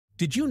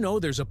Did you know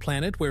there's a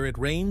planet where it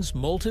rains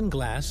molten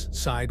glass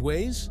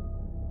sideways?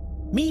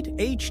 Meet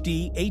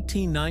HD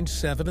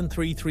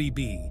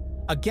 189733b,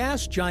 a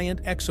gas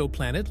giant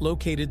exoplanet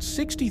located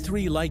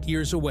 63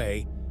 light-years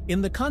away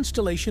in the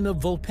constellation of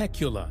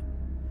Vulpecula.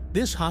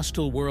 This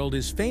hostile world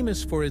is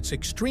famous for its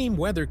extreme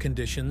weather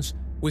conditions,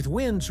 with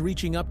winds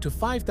reaching up to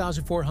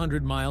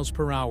 5,400 miles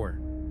per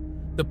hour.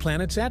 The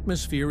planet's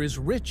atmosphere is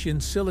rich in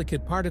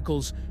silicate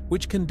particles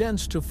which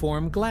condense to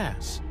form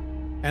glass.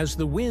 As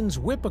the winds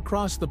whip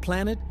across the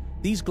planet,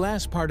 these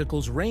glass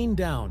particles rain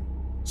down,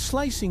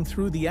 slicing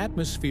through the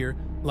atmosphere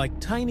like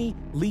tiny,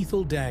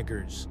 lethal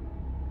daggers.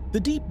 The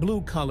deep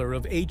blue color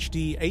of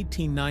HD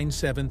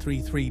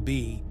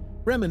 189733b,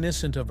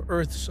 reminiscent of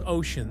Earth's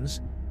oceans,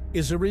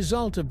 is a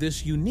result of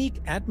this unique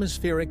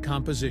atmospheric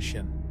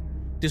composition.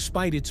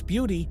 Despite its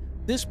beauty,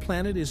 this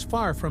planet is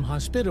far from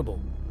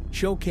hospitable,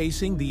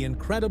 showcasing the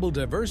incredible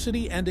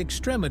diversity and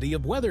extremity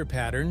of weather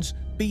patterns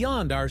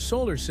beyond our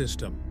solar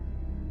system.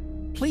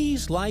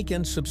 Please like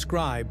and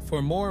subscribe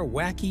for more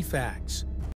wacky facts.